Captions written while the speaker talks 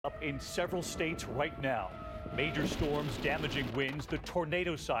Up in several states right now. Major storms, damaging winds, the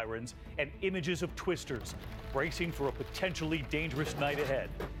tornado sirens, and images of twisters bracing for a potentially dangerous night ahead.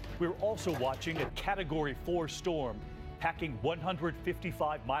 We're also watching a Category 4 storm packing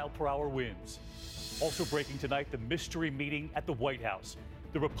 155-mile-per-hour winds. Also breaking tonight, the mystery meeting at the White House.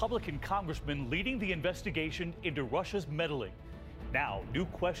 The Republican congressman leading the investigation into Russia's meddling. Now, new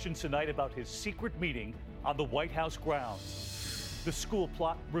questions tonight about his secret meeting on the White House grounds. The school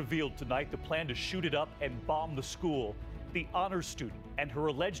plot revealed tonight, the plan to shoot it up and bomb the school. The honors student and her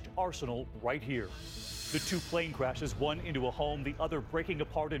alleged arsenal right here. The two plane crashes, one into a home, the other breaking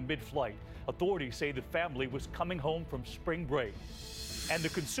apart in mid-flight. Authorities say the family was coming home from spring break. And the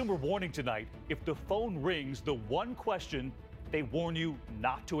consumer warning tonight, if the phone rings, the one question they warn you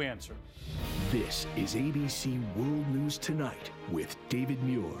not to answer. This is ABC World News Tonight with David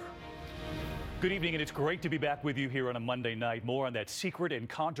Muir. Good evening, and it's great to be back with you here on a Monday night. More on that secret and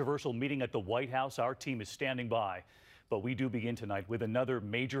controversial meeting at the White House. Our team is standing by. But we do begin tonight with another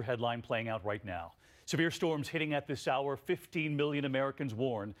major headline playing out right now. Severe storms hitting at this hour. 15 million Americans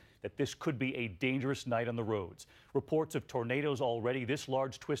warn that this could be a dangerous night on the roads. Reports of tornadoes already, this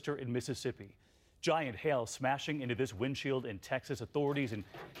large twister in Mississippi. Giant hail smashing into this windshield in Texas. Authorities in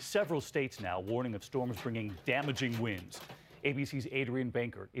several states now warning of storms bringing damaging winds. ABC's Adrian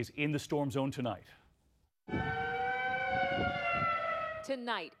Bankert is in the storm zone tonight.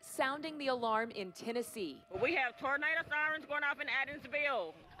 Tonight, sounding the alarm in Tennessee. We have tornado sirens going off in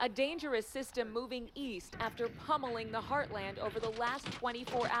Adamsville. A dangerous system moving east after pummeling the heartland over the last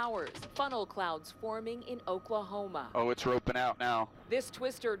 24 hours. Funnel clouds forming in Oklahoma. Oh, it's roping out now. This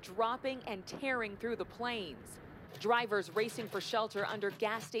twister dropping and tearing through the plains. Drivers racing for shelter under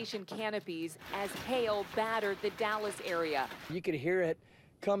gas station canopies as hail battered the Dallas area. You could hear it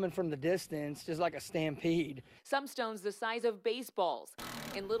coming from the distance, just like a stampede. Some stones the size of baseballs.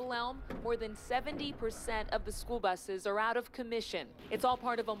 In Little Elm, more than 70% of the school buses are out of commission. It's all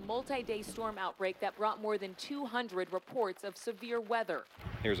part of a multi-day storm outbreak that brought more than 200 reports of severe weather.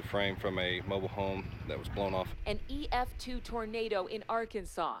 Here's a frame from a mobile home that was blown off. An EF2 tornado in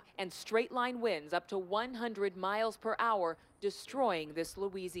Arkansas and straight line winds up to 100 miles per hour destroying this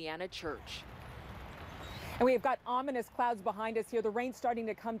Louisiana church. And we have got ominous clouds behind us here. The rain's starting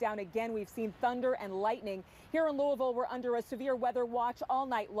to come down again. We've seen thunder and lightning. Here in Louisville, we're under a severe weather watch all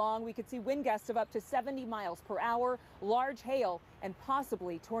night long. We could see wind gusts of up to 70 miles per hour, large hail, and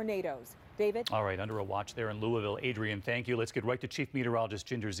possibly tornadoes. David? All right, under a watch there in Louisville. Adrian, thank you. Let's get right to Chief Meteorologist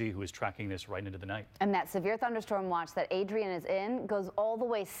Ginger Z, who is tracking this right into the night. And that severe thunderstorm watch that Adrian is in goes all the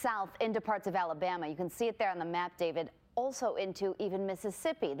way south into parts of Alabama. You can see it there on the map, David. Also into even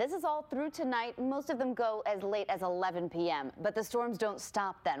Mississippi. This is all through tonight. Most of them go as late as 11 p.m. But the storms don't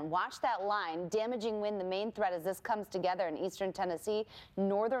stop then. Watch that line. Damaging wind, the main threat as this comes together in eastern Tennessee,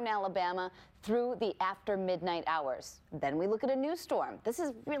 northern Alabama, through the after midnight hours. Then we look at a new storm. This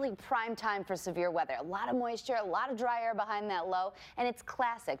is really prime time for severe weather. A lot of moisture, a lot of dry air behind that low, and it's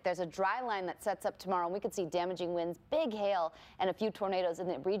classic. There's a dry line that sets up tomorrow, and we could see damaging winds, big hail, and a few tornadoes in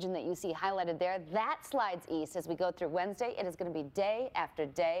the region that you see highlighted there. That slides east as we go through Wednesday. It is going to be day after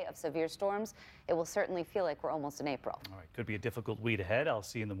day of severe storms. It will certainly feel like we're almost in April. All right, could be a difficult week ahead. I'll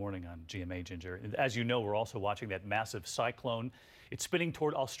see you in the morning on GMA, Ginger. As you know, we're also watching that massive cyclone. It's spinning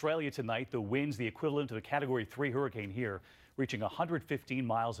toward Australia tonight. The winds, the equivalent of a Category 3 hurricane here, reaching 115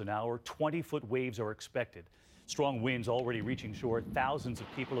 miles an hour. 20-foot waves are expected. Strong winds already reaching shore. Thousands of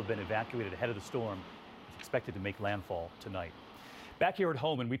people have been evacuated ahead of the storm. It's expected to make landfall tonight. Back here at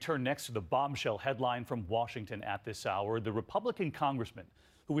home, and we turn next to the bombshell headline from Washington at this hour. The Republican congressman,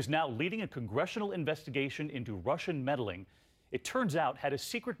 who is now leading a congressional investigation into Russian meddling, it turns out had a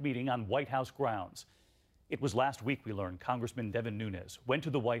secret meeting on White House grounds. It was last week, we learned, Congressman Devin Nunes went to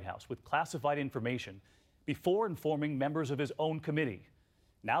the White House with classified information before informing members of his own committee.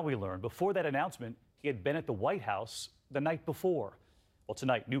 Now we learn, before that announcement, he had been at the White House the night before. Well,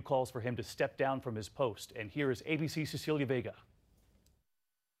 tonight, new calls for him to step down from his post. And here is ABC's Cecilia Vega.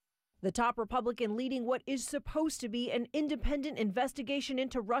 The top Republican leading what is supposed to be an independent investigation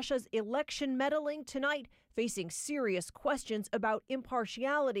into Russia's election meddling tonight, facing serious questions about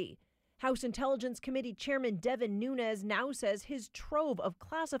impartiality. House Intelligence Committee Chairman Devin Nunes now says his trove of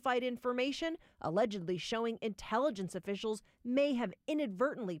classified information, allegedly showing intelligence officials may have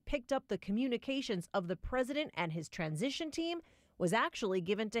inadvertently picked up the communications of the president and his transition team, was actually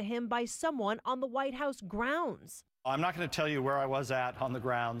given to him by someone on the White House grounds. I'm not going to tell you where I was at on the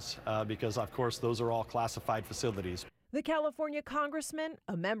grounds because, of course, those are all classified facilities. The California congressman,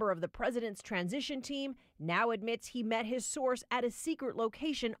 a member of the president's transition team, now admits he met his source at a secret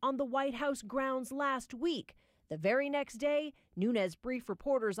location on the White House grounds last week. The very next day, Nunes briefed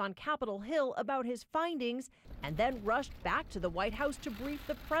reporters on Capitol Hill about his findings and then rushed back to the White House to brief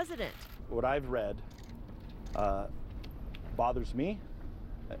the president. What I've read bothers me,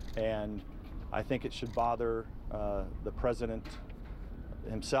 and I think it should bother the president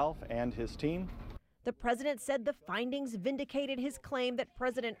himself and his team. The president said the findings vindicated his claim that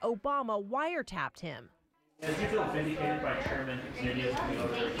President Obama wiretapped him. Do you feel vindicated by Chairman Nunez?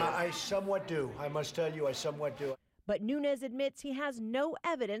 I somewhat do. I must tell you, I somewhat do. But Nunes admits he has no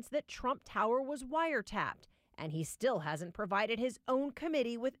evidence that Trump Tower was wiretapped, and he still hasn't provided his own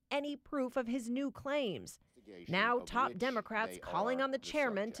committee with any proof of his new claims. Now, top Democrats calling on the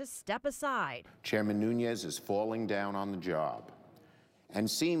chairman to step aside. Chairman Nunes is falling down on the job and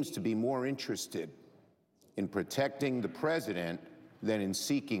seems to be more interested in protecting the president than in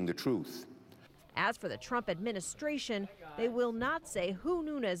seeking the truth. As for the Trump administration, they will not say who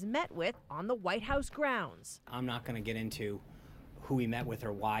Nunes met with on the White House grounds. I'm not going to get into who he met with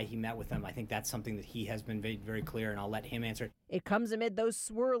or why he met with them. I think that's something that he has been very clear, and I'll let him answer. It comes amid those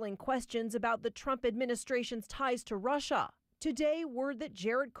swirling questions about the Trump administration's ties to Russia. Today, word that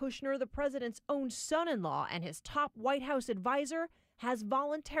Jared Kushner, the president's own son-in-law and his top White House advisor, has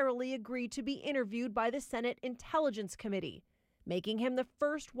voluntarily agreed to be interviewed by the Senate Intelligence Committee, making him the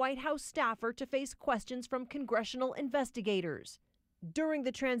first White House staffer to face questions from congressional investigators. During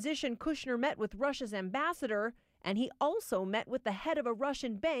the transition, Kushner met with Russia's ambassador, and he also met with the head of a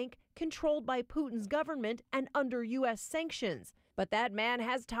Russian bank controlled by Putin's government and under U.S. sanctions. But that man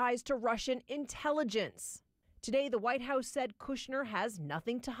has ties to Russian intelligence. Today, the White House said Kushner has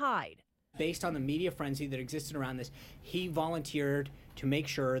nothing to hide. Based on the media frenzy that existed around this, he volunteered to make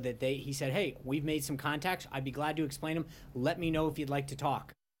sure that he said, hey, we've made some contacts. I'd be glad to explain them. Let me know if you'd like to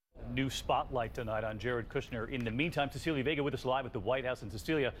talk. New spotlight tonight on Jared Kushner. In the meantime, Cecilia Vega with us live at the White House. And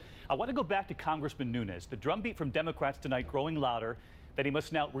Cecilia, I want to go back to Congressman Nunes. The drumbeat from Democrats tonight growing louder that he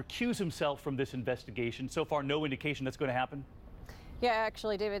must now recuse himself from this investigation. So far, no indication that's going to happen. Yeah,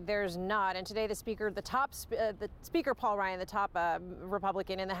 actually, David, there's not. And today, the Speaker, Paul Ryan, the top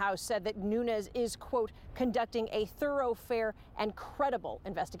Republican in the House, said that Nunes is, quote, conducting a thorough, fair, and credible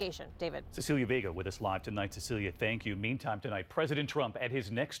investigation. David. Cecilia Vega with us live tonight. Cecilia, thank you. Meantime tonight, President Trump at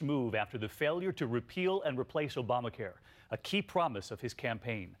his next move after the failure to repeal and replace Obamacare, a key promise of his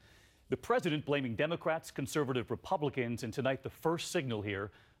campaign. The president blaming Democrats, conservative Republicans, and tonight the first signal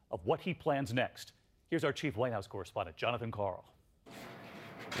here of what he plans next. Here's our chief White House correspondent, Jonathan Karl.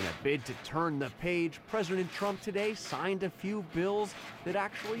 In a bid to turn the page, President Trump today signed a few bills that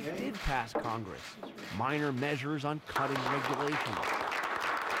actually did pass Congress. Minor measures on cutting regulations.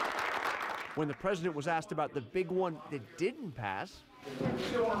 When the president was asked about the big one that didn't pass,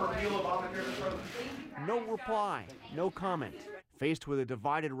 no reply, no comment. Faced with a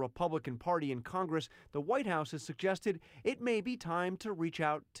divided Republican Party in Congress, the White House has suggested it may be time to reach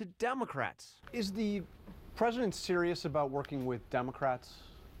out to Democrats. Is the president serious about working with Democrats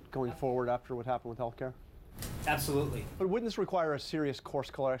going forward after what happened with health care? Absolutely. But wouldn't this require a serious course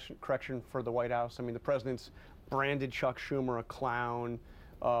correction for the White House? I mean, the president's branded Chuck Schumer a clown,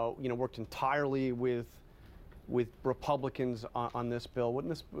 worked entirely with Republicans on this bill.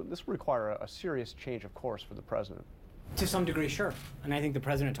 Wouldn't this require a serious change of course for the president? To some degree, sure. And I think the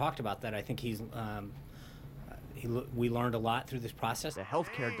president talked about that. I think we learned a lot through this process. The health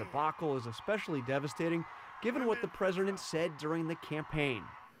care debacle is especially devastating given what the president said during the campaign.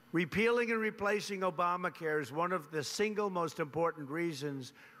 Repealing and replacing Obamacare is one of the single most important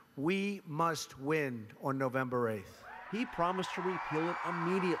reasons we must win on November 8th. He promised to repeal it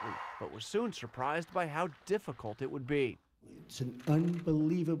immediately, but was soon surprised by how difficult it would be. It's an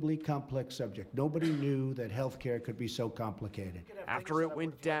unbelievably complex subject. Nobody knew that health care could be so complicated. After it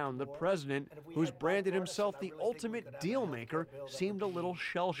went down, the president, who's branded himself the ultimate deal maker, seemed a little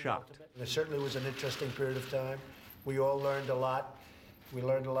shell-shocked. It certainly was an interesting period of time. We all learned a lot. We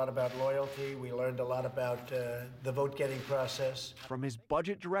learned a lot about loyalty. We learned a lot about the vote-getting process. From his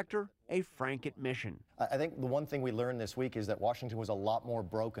budget director, a frank admission. I think the one thing we learned this week is that Washington was a lot more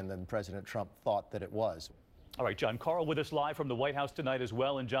broken than President Trump thought that it was. All right, John Karl with us live from the White House tonight as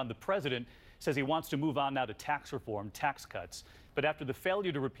well. And John, the president says he wants to move on now to tax reform, tax cuts. But after the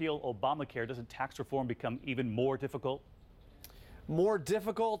failure to repeal Obamacare, doesn't tax reform become even more difficult? More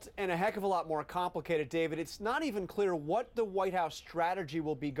difficult and a heck of a lot more complicated, David. It's not even clear what the White House strategy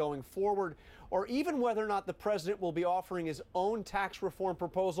will be going forward, or even whether or not the president will be offering his own tax reform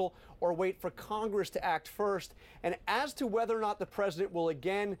proposal or wait for Congress to act first. And as to whether or not the president will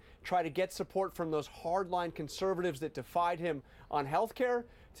again try to get support from those hardline conservatives that defied him on health care,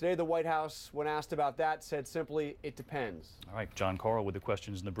 Today, the White House, when asked about that, said simply, it depends. All right, John Carl with the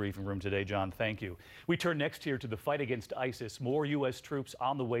questions in the briefing room today. John, thank you. We turn next here to the fight against ISIS. More U.S. troops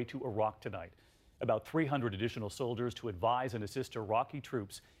on the way to Iraq tonight. About 300 additional soldiers to advise and assist Iraqi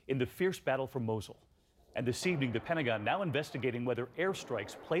troops in the fierce battle for Mosul. And this evening, the Pentagon now investigating whether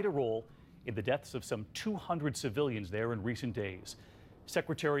airstrikes played a role in the deaths of some 200 civilians there in recent days.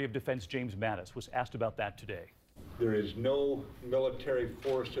 Secretary of Defense James Mattis was asked about that today. There is no military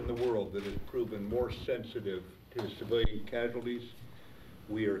force in the world that has proven more sensitive to civilian casualties.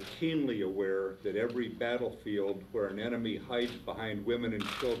 We are keenly aware that every battlefield where an enemy hides behind women and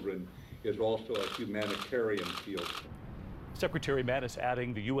children is also a humanitarian field. Secretary Mattis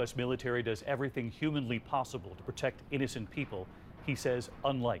adding the U.S. military does everything humanly possible to protect innocent people, he says,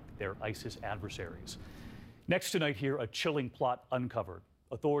 unlike their ISIS adversaries. Next tonight here, a chilling plot uncovered.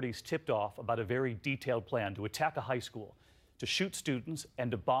 Authorities tipped off about a very detailed plan to attack a high school, to shoot students, and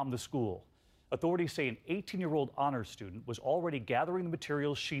to bomb the school. Authorities say an 18-year-old honors student was already gathering the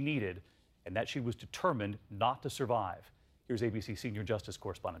materials she needed and that she was determined not to survive. Here's ABC senior justice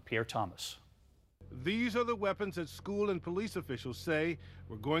correspondent Pierre Thomas. These are the weapons that school and police officials say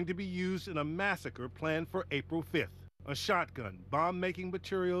were going to be used in a massacre planned for April 5th. A shotgun, bomb-making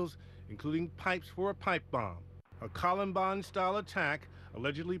materials, including pipes for a pipe bomb. A Columbine-style attack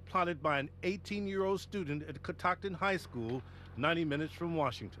allegedly plotted by an 18-year-old student at Catoctin High School, 90 minutes from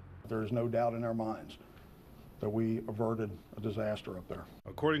Washington. There is no doubt in our minds that we averted a disaster up there.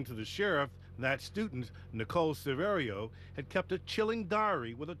 According to the sheriff, that student, Nicole Severio, had kept a chilling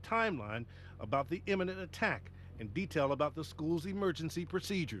diary with a timeline about the imminent attack and detail about the school's emergency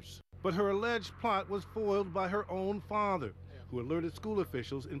procedures. But her alleged plot was foiled by her own father, who alerted school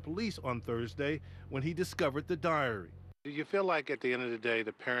officials and police on Thursday when he discovered the diary. Do you feel like at the end of the day,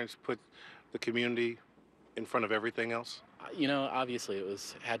 the parents put the community in front of everything else? You know, obviously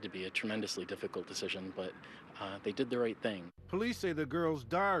it had to be a tremendously difficult decision, but they did the right thing. Police say the girl's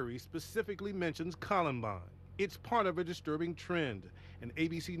diary specifically mentions Columbine. It's part of a disturbing trend. An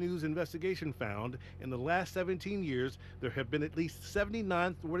ABC News investigation found in the last 17 years, there have been at least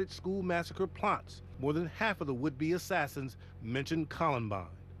 79 thwarted school massacre plots. More than half of the would-be assassins mentioned Columbine.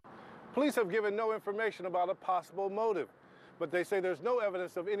 Police have given no information about a possible motive, but they say there's no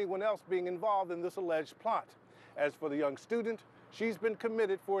evidence of anyone else being involved in this alleged plot. As for the young student, she's been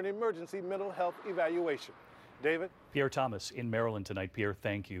committed for an emergency mental health evaluation. David? Pierre Thomas in Maryland tonight. Pierre,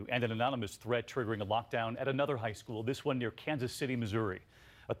 thank you. And an anonymous threat triggering a lockdown at another high school, this one near Kansas City, Missouri.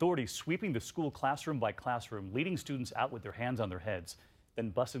 Authorities sweeping the school classroom by classroom, leading students out with their hands on their heads,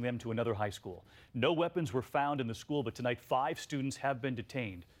 then busing them to another high school. No weapons were found in the school, but tonight 5 students have been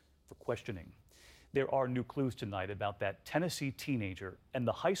detained for questioning. There are new clues tonight about that Tennessee teenager and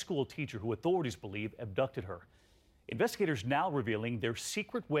the high school teacher who authorities believe abducted her. Investigators now revealing their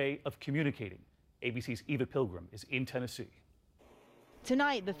secret way of communicating. ABC's Eva Pilgrim is in Tennessee.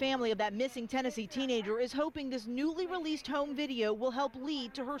 Tonight, the family of that missing Tennessee teenager is hoping this newly released home video will help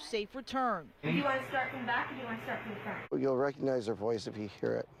lead to her safe return. Do you want to start from the back or do you want to start from the front? You'll recognize her voice if you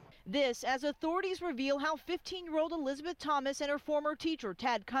hear it. This as authorities reveal how 15-year-old Elizabeth Thomas and her former teacher,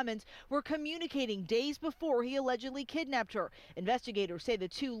 Tad Cummins, were communicating days before he allegedly kidnapped her. Investigators say the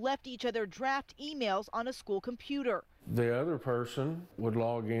two left each other draft emails on a school computer. The other person would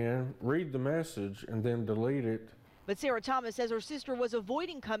log in, read the message, and then delete it. But Sarah Thomas says her sister was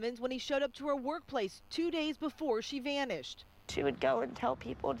avoiding Cummins when he showed up to her workplace 2 days before she vanished. She would go and tell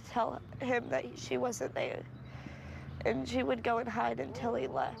people to tell him that she wasn't there. And she would go and hide until he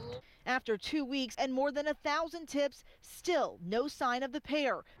left. After 2 weeks and more than 1,000 tips, still no sign of the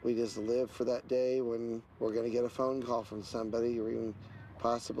pair. We just live for that day when we're going to get a phone call from somebody, or even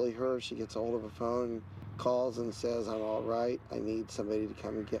possibly her. She gets a hold of a phone, calls and says, I'm all right, I need somebody to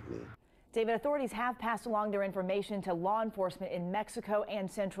come and get me. David, authorities have passed along their information to law enforcement in Mexico and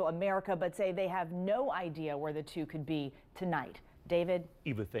Central America, but say they have no idea where the two could be tonight. David?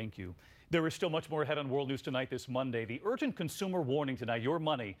 Eva, thank you. There is still much more ahead on World News Tonight this Monday. The urgent consumer warning tonight, your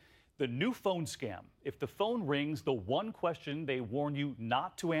money, the new phone scam. If the phone rings, the one question they warn you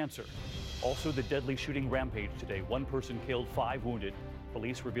not to answer. Also, the deadly shooting rampage today. 1 person killed, 5 wounded.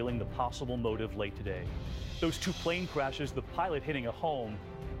 Police revealing the possible motive late today. Those 2 plane crashes, the pilot hitting a home,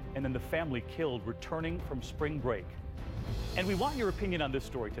 and then the family killed returning from spring break. And we want your opinion on this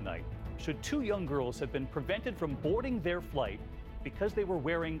story tonight. Should 2 young girls have been prevented from boarding their flight because they were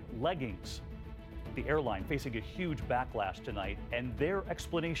wearing leggings? The airline facing a huge backlash tonight, and their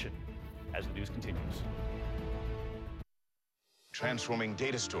explanation as the news continues. Transforming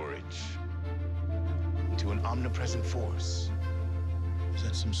data storage into an omnipresent force. Is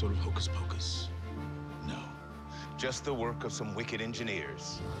that some sort of hocus pocus? No. Just the work of some wicked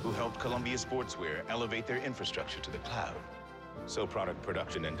engineers who helped Columbia Sportswear elevate their infrastructure to the cloud. So product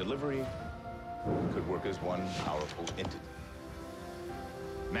production and delivery could work as one powerful entity.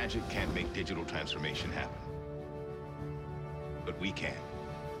 Magic can't make digital transformation happen. But we can.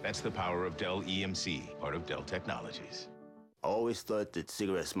 That's the power of Dell EMC, part of Dell Technologies. I always thought that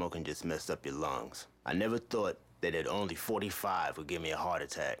cigarette smoking just messed up your lungs. I never thought that at only 45 would give me a heart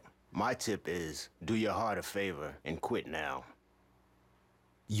attack. My tip is, do your heart a favor and quit now.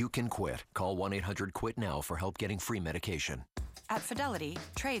 You can quit. Call 1-800-QUIT-NOW for help getting free medication. At Fidelity,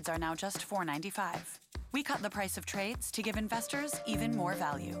 trades are now just $4.95. We cut the price of trades to give investors even more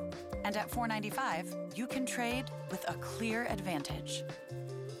value. And at $4.95, you can trade with a clear advantage.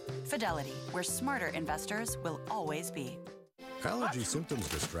 Fidelity, where smarter investors will always be. Allergy symptoms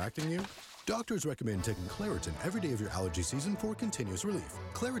distracting you? Doctors recommend taking Claritin every day of your allergy season for continuous relief.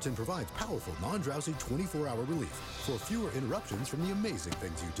 Claritin provides powerful, non-drowsy 24-hour relief for fewer interruptions from the amazing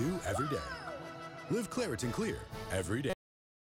things you do every day. Live Claritin Clear every day.